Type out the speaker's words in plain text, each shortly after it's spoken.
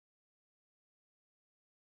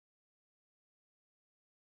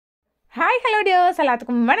Hi, hello dears.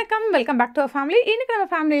 எல்லாத்துக்கும் வணக்கம். Welcome back to our family. இன்னைக்கு நம்ம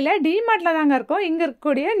ஃபேமிலியில் D-martல தாங்க இருக்கோம். இங்கே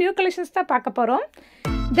இருக்கக்கூடிய நியூ கலெக்ஷன்ஸ் தான் பார்க்க போகிறோம்.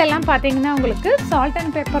 இதெல்லாம் பார்த்தீங்கன்னா உங்களுக்கு சால்ட்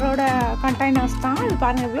அண்ட் பெப்பரோட கண்டெய்னர்ஸ் தான். இது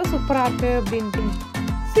பாருங்கள் எவ்வளோ சூப்பராக இருக்குது அப்படின்ட்டு.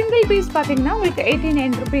 சிங்கிள் பீஸ் பார்த்தீங்கன்னா உங்களுக்கு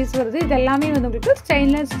 89 rupees வருது. இது எல்லாமே வந்து உங்களுக்கு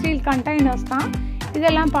ஸ்டெயின்லெஸ் ஸ்டீல் கண்டெய்னர்ஸ் தான்.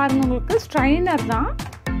 இதெல்லாம் பாருங்கள் உங்களுக்கு ஸ்ட்ரைனர் தான்.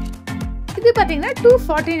 இது பார்த்தீங்கன்னா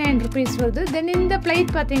 249 rupees வருது. தென் இந்த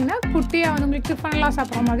பிளேட் பார்த்தீங்கன்னா குட்டியாக வந்து உங்களுக்கு டிஃபன்லாம்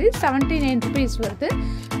சாப்பிட்ற மாதிரி 79 rupees வருது.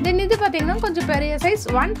 தென் இது பார்த்தீங்கன்னா கொஞ்சம் பெரிய சைஸ்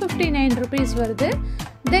 159 rupees வருது.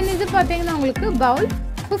 தென் இது பார்த்தீங்கன்னா உங்களுக்கு பவுல்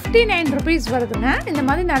 59 rupees வருதுங்க. இந்த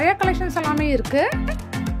மாதிரி நிறைய கலெக்ஷன்ஸ் எல்லாமே இருக்குது.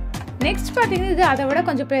 நெக்ஸ்ட் பார்த்தீங்கன்னா இது அதை விட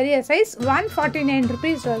கொஞ்சம் பெரிய சைஸ் 149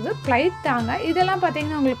 rupees வருது. பிளேட் தாங்க. இதெல்லாம்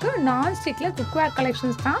பார்த்தீங்கன்னா உங்களுக்கு நான்ஸ்டிக்கில் குக்வேர்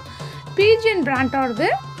கலெக்ஷன்ஸ் தான். பிஜிஎன் பிராண்டோடது.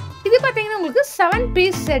 இது பார்த்தீங்கன்னா உங்களுக்கு 7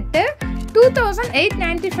 piece செட்டு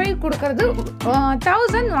 2895 கொடுக்கறது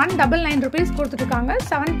 1199 rupees கொடுத்துருக்காங்க.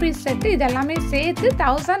 7 piece செட்டு இது எல்லாமே சேர்த்து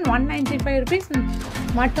 1195 rupees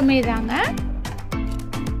மட்டுமே தாங்க.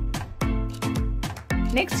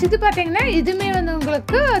 நெக்ஸ்ட் இது பார்த்தீங்கன்னா இதுவுமே வந்து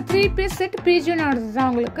உங்களுக்கு 3 piece செட் பிஜினோடது தான்.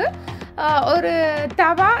 உங்களுக்கு ஒரு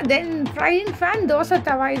தவா தென் ஃப்ரையிங் ஃபேன் தோசை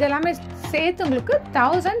தவா இதெல்லாமே சேர்த்து உங்களுக்கு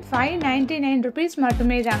 1599 rupees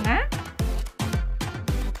மட்டுமே தாங்க.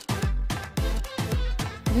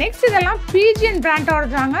 நெக்ஸ்ட் இதெல்லாம் பிஜிஎன் பிராண்டோட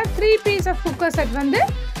தாங்க. 3 piece ஆஃப் குக்கர் செட் வந்து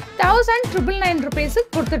 1999 rupees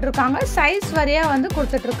கொடுத்துட்ருக்காங்க. சைஸ் வரையாக வந்து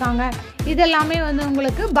கொடுத்துட்ருக்காங்க. இதெல்லாமே வந்து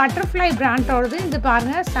உங்களுக்கு பட்டர்ஃப்ளை பிராண்டோடது. இது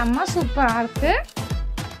பாருங்கள் செம்ம சூப்பராக இருக்குது.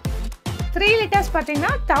 3 liters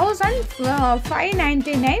பார்த்தீங்கன்னா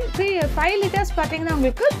 1599. 5 liters பார்த்தீங்கன்னா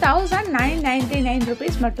உங்களுக்கு 1999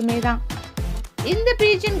 rupees மட்டுமே தான். இந்த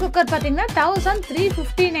பிஜிஎன் குக்கர் பார்த்தீங்கன்னா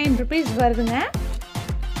 1359 rupees வருதுங்க.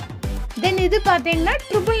 தென் இது பார்த்தீங்கன்னா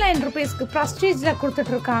 999 rupeesக்கு ப்ரஸ்டீஜில்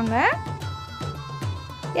கொடுத்துட்ருக்காங்க.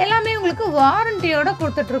 எல்லாமே உங்களுக்கு வாரண்டியோட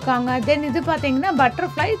கொடுத்துட்ருக்காங்க. தென் இது பார்த்தீங்கன்னா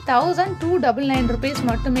பட்டர்ஃப்ளை 1299 rupees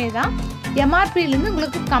மட்டுமே தான். எம்ஆர்பியிலேருந்து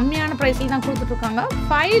உங்களுக்கு கம்மியான ப்ரைஸில் தான் கொடுத்துட்ருக்காங்க.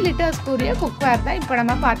 5 liters கூடிய குக்வேர் தான் இப்போ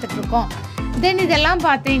நம்ம பார்த்துட்ருக்கோம். தென் இதெல்லாம்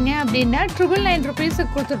பார்த்தீங்க அப்படின்னா 999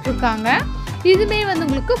 rupeesக்கு கொடுத்துட்ருக்காங்க. இதுவுமே வந்து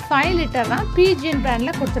உங்களுக்கு 5 liter தான் பிஜிஎன்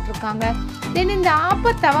பிராண்டில் கொடுத்துட்ருக்காங்க. தென் இந்த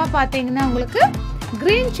ஆப்பத்தவா பார்த்தீங்கன்னா உங்களுக்கு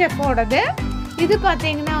கிரீன் செஃபோடது. இது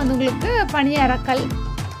பார்த்தீங்கன்னா வந்து உங்களுக்கு பனியாரக்கல்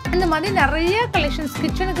இந்த மாதிரி நிறைய கலெக்ஷன்ஸ்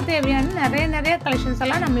கிச்சனுக்கு தேவையான நிறைய கலெக்ஷன்ஸ்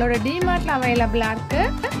எல்லாம் நம்மளோட டிமார்ட்டில் அவைலபிளாக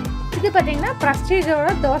இருக்குது. இது பார்த்தீங்கன்னா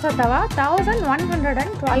ப்ரஸ்டீஜோட தோசை தவா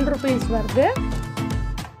 1112 rupees வருது.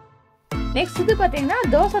 நெக்ஸ்ட் இது பார்த்தீங்கன்னா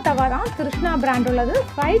தோசை தவா தான் கிருஷ்ணா பிராண்ட் உள்ளது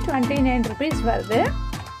 529 rupees வருது.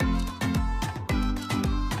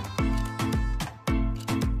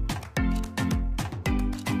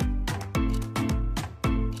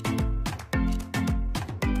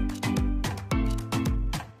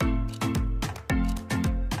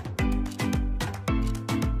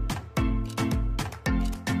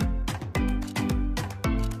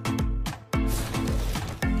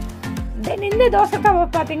 தென் இந்த தோசை தவா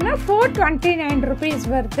பார்த்தீங்கன்னா 429 rupees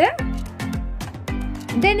வருது.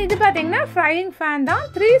 தென் இது பார்த்தீங்கன்னா ஃப்ரையிங் ஃபேன் தான்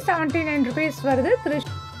 379 rupees வருது.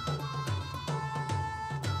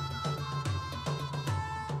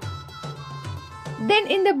 தென்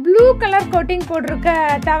இந்த ப்ளூ கலர் கோட்டிங் போட்டிருக்க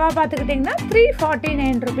தவா பார்த்துக்கிட்டிங்கன்னா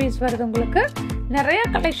 349 rupees வருது. உங்களுக்கு நிறைய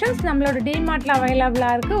கலெக்ஷன்ஸ் நம்மளோட டிமார்ட்டில்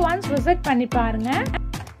அவைலபிளாக இருக்குது. ஒன்ஸ் விசிட் பண்ணி பாருங்கள்.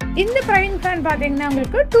 இந்த ஃப்ரையிங் ஃபேன் பார்த்தீங்கன்னா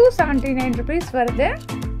உங்களுக்கு 279 rupees வருது.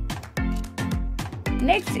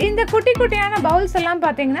 நெக்ஸ்ட் இந்த குட்டியான பவுல்ஸ் எல்லாம்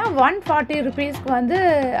பார்த்தீங்கன்னா 140 rupeesக்கு வந்து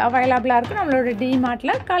அவைலபிளாக இருக்குது நம்மளோட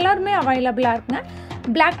டிமார்ட்டில். கலருமே அவைலபிளாக இருக்குங்க.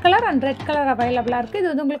 Black colour and red colour அவைலபிளாக இருக்குது.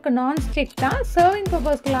 இது வந்து உங்களுக்கு நான்ஸ்டிக் தான். சர்விங்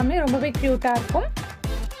பர்பஸ்க்கு எல்லாமே ரொம்பவே க்யூட்டாக இருக்கும்.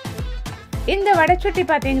 இந்த வடைச்சட்டி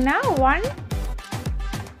பார்த்தீங்கன்னா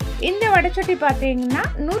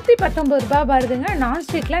 119 ரூபாய் வருதுங்க.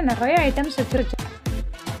 நான்ஸ்டிக்கில் நிறைய ஐட்டம்ஸ் வச்சுருக்கு.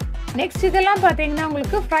 நெக்ஸ்ட் இதெல்லாம் பார்த்தீங்கன்னா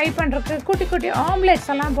உங்களுக்கு ஃப்ரை பண்ணுறதுக்கு குட்டி ஆம்லெட்ஸ்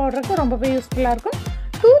எல்லாம் போடுறதுக்கு ரொம்பவே யூஸ்ஃபுல்லாக இருக்கும்.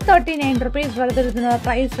 239 rupees வருது இதனோட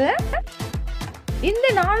ப்ரைஸு. இந்த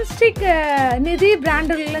நான்ஸ்டிக் நிதி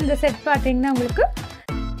பிராண்டில் இந்த செட் பார்த்தீங்கன்னா உங்களுக்கு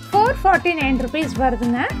 449 rupees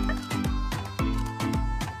வருதுங்க.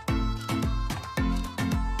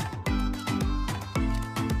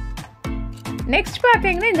 நெக்ஸ்ட்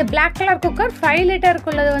பார்த்தீங்கன்னா இந்த பிளாக் கலர் குக்கர் 5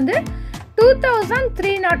 literக்குள்ளது வந்து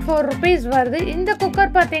 2304 rupees வருது. இந்த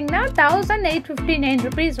குக்கர் பார்த்தீங்கன்னா 1859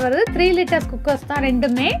 rupees வருது. 3 liters குக்கர்ஸ் தான்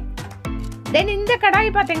ரெண்டுமே. தென் இந்த கடாய்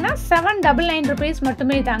பார்த்தீங்கன்னா 799 rupees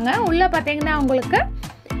மட்டுமே தாங்க. உள்ளே பார்த்தீங்கன்னா உங்களுக்கு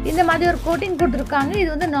இந்த மாதிரி ஒரு கோட்டிங் கொடுத்துருக்காங்க. இது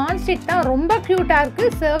வந்து நான்ஸ்டிக் தான். ரொம்ப க்யூட்டாக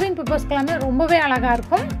இருக்குது. சர்விங் பர்பஸ்க்கு எல்லாமே ரொம்பவே அழகாக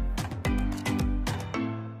இருக்கும்.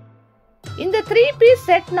 இந்த 3 piece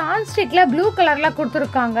செட் நான்ஸ்டிக்கில் ப்ளூ கலரில்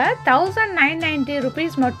கொடுத்துருக்காங்க. 1990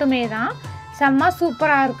 rupees மட்டுமே தான். செம்ம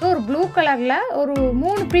சூப்பராக இருக்குது. ஒரு ப்ளூ கலரில் ஒரு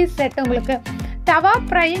 3 piece செட் உங்களுக்கு தவா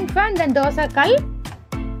ஃப்ரையிங் ஃபேன் தென் தோசை கல்.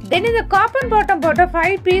 தென் இந்த காப்பர் பாட்டம் போட்ட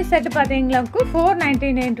 5 பீஸ் செட் பார்த்தீங்கன்னா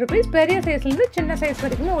 499 rupees. பெரிய சைஸ்லேருந்து சின்ன சைஸ்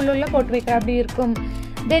வரைக்குமே உள்ள போட்டு வைக்கிற அப்படி இருக்கும்.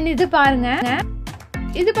 தென் இது பாருங்க,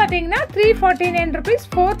 இது பார்த்தீங்கன்னா 349 rupees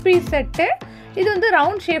 4 பீஸ் செட்டு. இது வந்து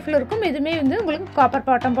ரவுண்ட் ஷேப்பில் இருக்கும். இதுவுமே வந்து உங்களுக்கு காப்பர்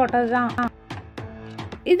பாட்டம் போட்டது தான்.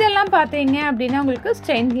 இதெல்லாம் பார்த்தீங்க அப்படின்னா உங்களுக்கு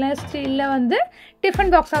ஸ்டெயின்லெஸ் ஸ்டீலில் வந்து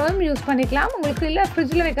டிஃபன் பாக்ஸாகவும் யூஸ் பண்ணிக்கலாம். உங்களுக்கு இல்லை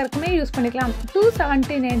ஃப்ரிட்ஜில் வைக்கிறதுக்குமே யூஸ் பண்ணிக்கலாம்.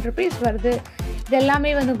 279 rupees வருது. இது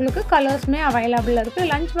எல்லாமே வந்து உங்களுக்கு கலர்ஸுமே அவைலபிளாக இருக்குது.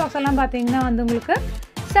 லஞ்ச் பாக்ஸ் எல்லாம் பார்த்தீங்கன்னா வந்து உங்களுக்கு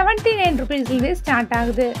 79 rupeesலேருந்தே ஸ்டார்ட்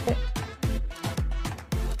ஆகுது.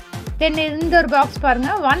 தென் இந்த ஒரு பாக்ஸ்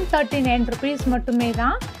பாருங்கள் 139 rupees மட்டுமே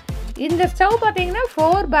தான். இந்த ஸ்டவ் பார்த்தீங்கன்னா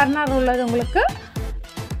 4 பர்னர் உள்ளது உங்களுக்கு.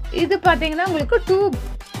 இது பார்த்தீங்கன்னா உங்களுக்கு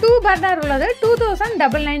 2 பர்னர் உள்ளது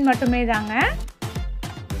 2099 மட்டுமே தாங்க.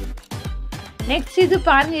 நெக்ஸ்ட் இது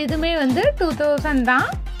பாருங்கள், இதுவுமே வந்து 2000 தான்.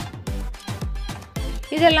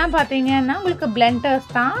 இதெல்லாம் பார்த்தீங்கன்னா உங்களுக்கு பிளெண்டர்ஸ்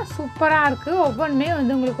தான். சூப்பராக இருக்குது. ஒவ்வொன்றுமே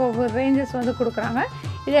வந்து உங்களுக்கு ஒவ்வொரு ரேஞ்சஸ் வந்து கொடுக்குறாங்க.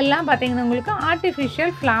 இதெல்லாம் பார்த்தீங்கன்னா உங்களுக்கு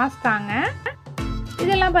ஆர்டிஃபிஷியல் ஃப்ளாஸ் தாங்க.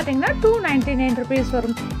 இதெல்லாம் பார்த்தீங்கன்னா 299 rupees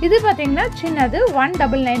வரும். இது பார்த்தீங்கன்னா சின்னது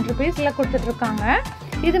 199 rupeesல கொடுத்துட்ருக்காங்க.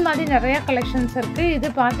 இது மாதிரி நிறைய கலெக்ஷன்ஸ் இருக்குது. இது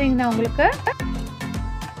பார்த்தீங்கன்னா உங்களுக்கு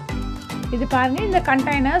இது பாருங்கள், இந்த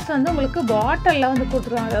கண்டெய்னர்ஸ் வந்து உங்களுக்கு பாட்டிலில் வந்து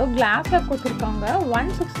கொடுத்துருக்காங்க, அதாவது கிளாஸில் கொடுத்துருக்காங்க.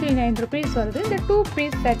 169 rupees வருது இந்த 2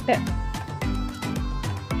 பீஸ் செட்டு.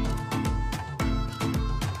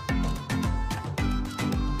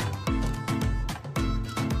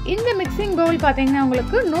 இந்த மிக்சிங் பவுல் பார்த்தீங்கன்னா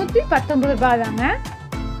உங்களுக்கு 119 ரூபாய் தாங்க.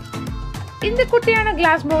 இந்த குட்டியான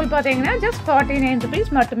கிளாஸ் பவுல் பார்த்தீங்கன்னா ஜஸ்ட் 49 rupees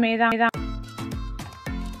மட்டுமே தான்.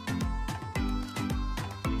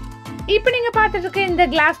 இப்போ நீங்கள் பார்த்துட்டு இருக்க இந்த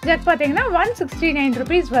கிளாஸ் ஜக் பார்த்தீங்கன்னா 169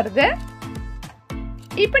 rupees வருது.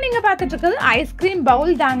 இப்போ நீங்கள் பார்த்துட்டு இருக்கிறது ஐஸ்கிரீம்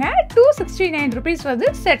பவுல் தாங்க. 269 rupees வருது.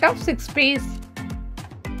 Set of 6 piece.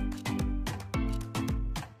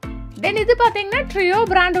 தென் இது பார்த்தீங்கன்னா ட்ரியோ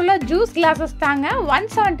பிராண்ட் உள்ள ஜூஸ் கிளாஸஸ் தாங்க.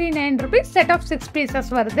 179 rupees செட் ஆஃப் 6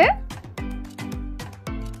 பீசஸ் வருது.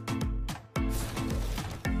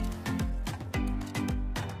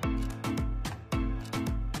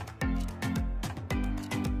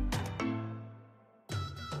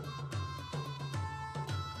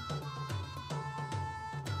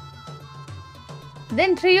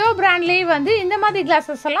 தென் ட்ரியோ பிராண்ட்லேயே வந்து இந்த மாதிரி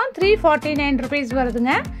கிளாஸஸ் எல்லாம் 349 rupees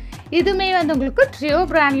வருதுங்க. இதுவுமே வந்து உங்களுக்கு ட்ரியோ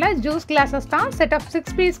பிராண்டில் ஜூஸ் கிளாஸஸ் தான். செட் ஆஃப்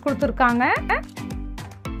 6 பீஸ் கொடுத்துருக்காங்க.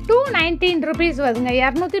 219 rupees வருதுங்க.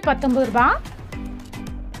 219 ரூபாய்.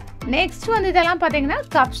 நெக்ஸ்ட் வந்து இதெல்லாம் பார்த்தீங்கன்னா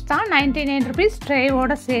கப்ஸ் தான். 99 rupees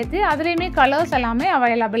ட்ரேவோட சேர்த்து. அதுலேயுமே கலர்ஸ் எல்லாமே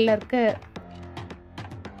அவைலபிள் இருக்குது.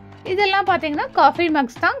 இதெல்லாம் பார்த்தீங்கன்னா காஃபி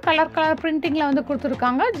மக்ஸ் தான். கலர் பிரிண்டிங்கில் வந்து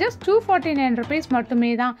கொடுத்துருக்காங்க. ஜஸ்ட் 249 rupees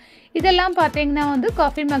மட்டுமே தான். இதெல்லாம் பார்த்தீங்கன்னா வந்து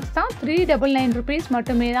காஃபி மக்ஸ் தான். 399 rupees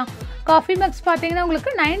மட்டுமே தான். காஃபி மக்ஸ் பார்த்தீங்கன்னா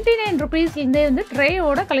உங்களுக்கு 99 rupeesலேருந்தே வந்து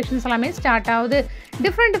ட்ரேயோட கலெக்ஷன்ஸ் எல்லாமே ஸ்டார்ட் ஆகுது.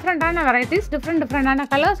 டிஃப்ரெண்டான வெரைட்டிஸ், டிஃப்ரெண்டான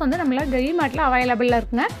கலர்ஸ் வந்து நம்மள D-martல அவைலபிளாக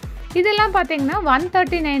இருக்குங்க. இதெல்லாம் பார்த்தீங்கன்னா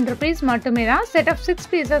 139 rupees மட்டுமே தான். செட் ஆஃப் 6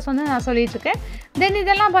 பீசஸ் வந்து நான் சொல்லிட்டு இருக்கேன். தென்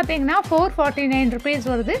இதெல்லாம் பார்த்தீங்கன்னா 449 rupees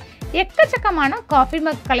வருது. எக்கச்சக்கமான காஃபி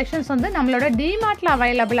மக் கலெக்ஷன்ஸ் வந்து நம்மளோட D-martல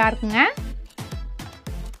அவைலபிளாக இருக்குங்க.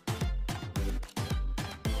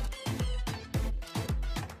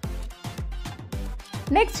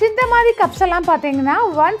 நெக்ஸ்ட் இந்த மாதிரி கப்ஸ் எல்லாம் பார்த்தீங்கன்னா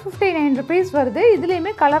 159 rupees வருது.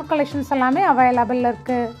 இதுலேயுமே கலர் கலெக்ஷன்ஸ் எல்லாமே அவைலபிள்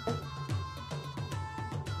இருக்குது.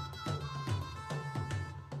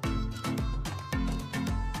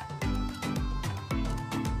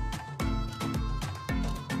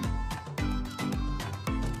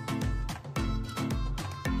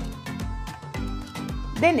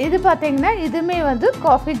 தென் இது பார்த்தீங்கன்னா இதுவுமே வந்து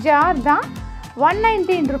காஃபி ஜார் தான்.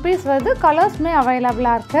 119 rupees வருது. கலர்ஸுமே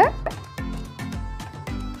அவைலபிளாக இருக்குது.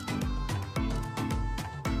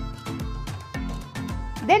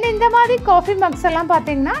 தென் இந்த மாதிரி காஃபி மக்ஸ் எல்லாம்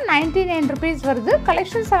பார்த்தீங்கன்னா 99 rupees வருது.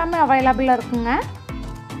 கலெக்ஷன்ஸ் எல்லாமே அவைலபிளாக இருக்குங்க.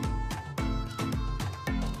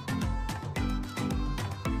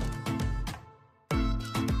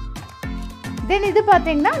 தென் இது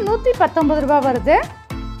பார்த்தீங்கன்னா 119 ரூபாய் வருது.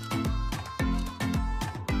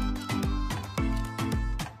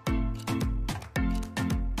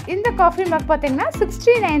 இந்த காஃபி மக் பார்த்தீங்கன்னா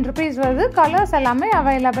 69 rupees வருது. கலர்ஸ் எல்லாமே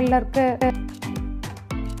அவைலபிளாக இருக்கு.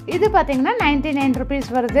 இது பார்த்தீங்கன்னா 99 rupees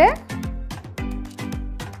வருது.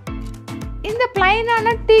 இந்த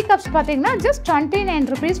பிளைனான டீ கப்ஸ் பார்த்தீங்கன்னா ஜஸ்ட் 29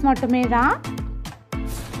 rupees மட்டுமே தான்.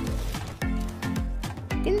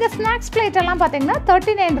 இந்த ஸ்நாக்ஸ் பிளேட் எல்லாம் பார்த்தீங்கன்னா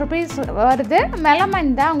 39 rupees வருது.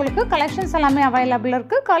 மெலமைன் தான். உங்களுக்கு கலெக்ஷன்ஸ் எல்லாமே அவைலபிள்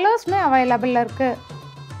இருக்கு. கலர்ஸுமே அவைலபிள் இருக்கு.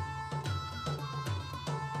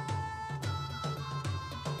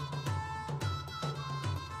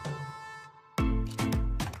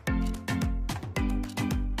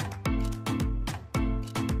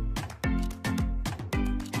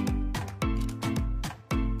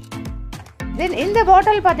 தென் இந்த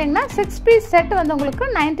பாட்டில் பார்த்தீங்கன்னா 6 பீஸ் செட் வந்து உங்களுக்கு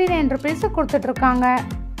 99 rupees கொடுத்துட்ருக்காங்க.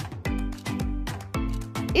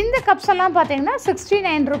 இந்த கப்ஸ் எல்லாம் பார்த்தீங்கன்னா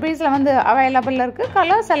 69 rupeesல வந்து அவைலபிள் இருக்குது.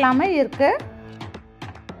 கலர்ஸ் எல்லாமே இருக்குது.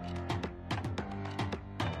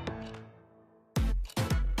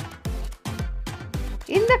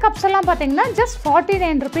 இந்த கப்ஸ் எல்லாம் பார்த்தீங்கன்னா ஜஸ்ட்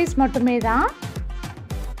 49 rupees மட்டுமே தான்.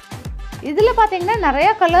 இதில் பார்த்தீங்கன்னா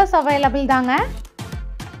நிறைய கலர்ஸ் அவைலபிள் தாங்க.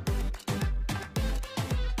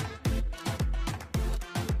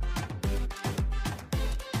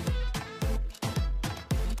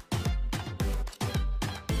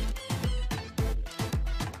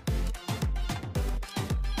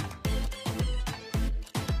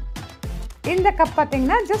 இந்த கப்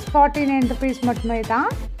பார்த்தீங்கன்னா ஜஸ்ட் 49 rupees மட்டுமே தான்.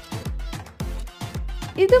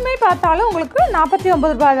 இதுமே பார்த்தாலும் உங்களுக்கு 49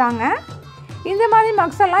 ரூபாய் தாங்க. இந்த மாதிரி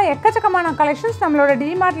மக்ஸ் எல்லாம் எக்கச்சக்கமான கலெக்ஷன்ஸ் நம்மளோட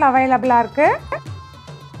டிமார்ட்ல அவைலபிளாக இருக்குது.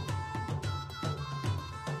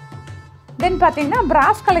 தென் பார்த்தீங்கன்னா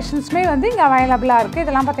பிராஸ் கலெக்ஷன்ஸுமே வந்து இங்கே அவைலபிளாக இருக்குது.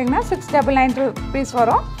 இதெல்லாம் பார்த்தீங்கன்னா 699 rupees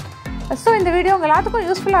வரும். ஸோ இந்த வீடியோ உங்கள் எல்லாத்துக்கும்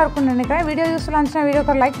யூஸ்ஃபுல்லாக இருக்கும்னு நினைக்கிறேன். வீடியோ யூஸ்ஃபுல்லாக இருந்துச்சுன்னா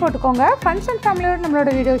வீடியோக்கு ஒரு லைக் போட்டுக்கோங்க. ஃப்ரெண்ட்ஸ் அண்ட் ஃபேமிலியோட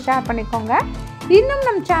நம்மளோட வீடியோ ஷேர் பண்ணிக்கோங்க. இன்னும்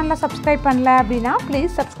நம்ம சேனலை சப்ஸ்கிரைப் பண்ணல அப்படின்னா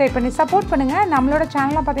ப்ளீஸ் சப்ஸ்கிரைப் பண்ணி சப்போர்ட் பண்ணுங்கள். நம்மளோட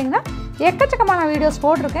சேனலில் பார்த்தீங்கன்னா எக்கச்சக்கமான வீடியோஸ்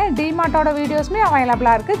போட்டிருக்கேன். டிமார்ட்டோட வீடியோஸுமே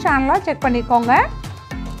அவைலபிளாக இருக்குது. சேனலை செக் பண்ணிக்கோங்க.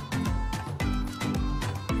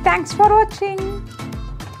 தேங்க்ஸ் ஃபார் வாட்சிங்.